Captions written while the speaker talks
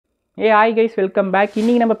Hey, hi guys, welcome back.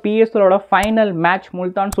 இன்னைக்கு நம்ம PSL final match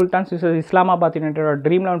Multan sultans vs Islamabad United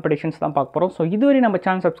ட்ரீம்11 predictions தான் பார்க்க போகிறோம். ஸோ இதுவரை நம்ம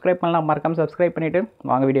சேனல் சப்ஸ்கிரைப் பண்ணலாம், மறக்காம சப்ஸ்கிரைப் பண்ணிவிட்டு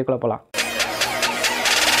வாங்க வீடியோக்குள்ளே போகலாம்.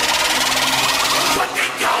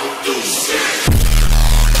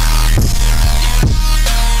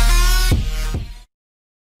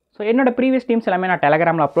 ஸோ என்னோட ப்ரீவியஸ் டீம்ஸ் எல்லாமே நான்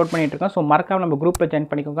டெலகிராமில் அப்லோட் பண்ணிட்டு இருக்கேன். ஸோ மறக்காம நம்ம குரூப்பில் ஜாயின்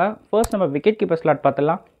பண்ணிக்கோங்க. ஃபர்ஸ்ட் நம்ம விக்கெட் கீப்பர் ஸ்லாட்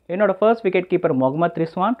பார்த்துலாம். என்னோட first wicket keeper Mohammed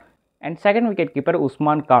Rizwan and second wicket keeper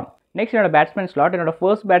Usman Khan. Next என்னோட பேட்ஸ்மேன் ஸ்லாட், என்னோட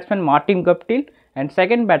first batsman Martin Guptill and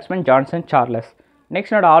second batsman Johnson Charles.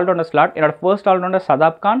 Next என்னோட ஆல்ரவுண்டர் ஸ்லாட், என்னோட first allrounder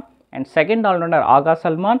Shadab Khan and second allrounder ஆகா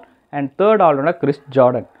Salman and third allrounder Chris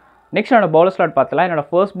Jordan. Next என்னோட bowler slot பார்த்தலாம். என்னோட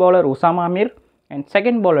first bowler Usama Amir and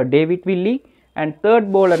second bowler David Willey and third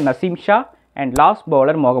bowler Naseem Shah and last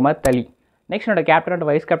bowler Mohammed Ali. Next என்னோட captain and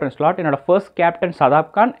vice captain slot, என்னோட first captain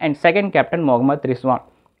Shadab Khan and second captain Mohammed Rizwan.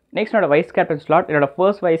 Next என்னோட vice captain slot, என்னோட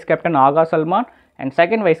first vice captain ஆகா Salman and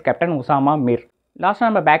second vice captain Usama Mir. லாஸ்ட்டாக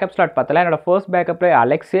நம்ம backup slot பார்த்தலாம். என்னோட first backup player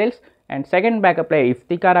Alex sales and second backup player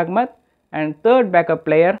Iftikhar Ahmed and third backup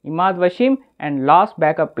player Imad வஷீம் and last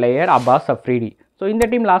backup player Abbas Afridi. So இந்த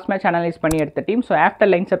team last match analyse பண்ணி எடுத்த team. So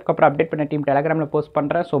after lines அப்க்கு அப்புறம் update பண்ண team டெலகிராமில் post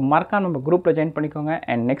பண்ணுறேன். So மறக்காம நம்ம குரூப்பில் ஜாயின் பண்ணிக்கோங்க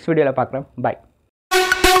அண்ட் நெக்ஸ்ட் வீடியோவில் பார்க்குறேன். பை.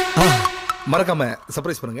 மறக்காம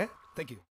சர்ப்ரைஸ் பண்ணுங்க. தேங்க்யூ.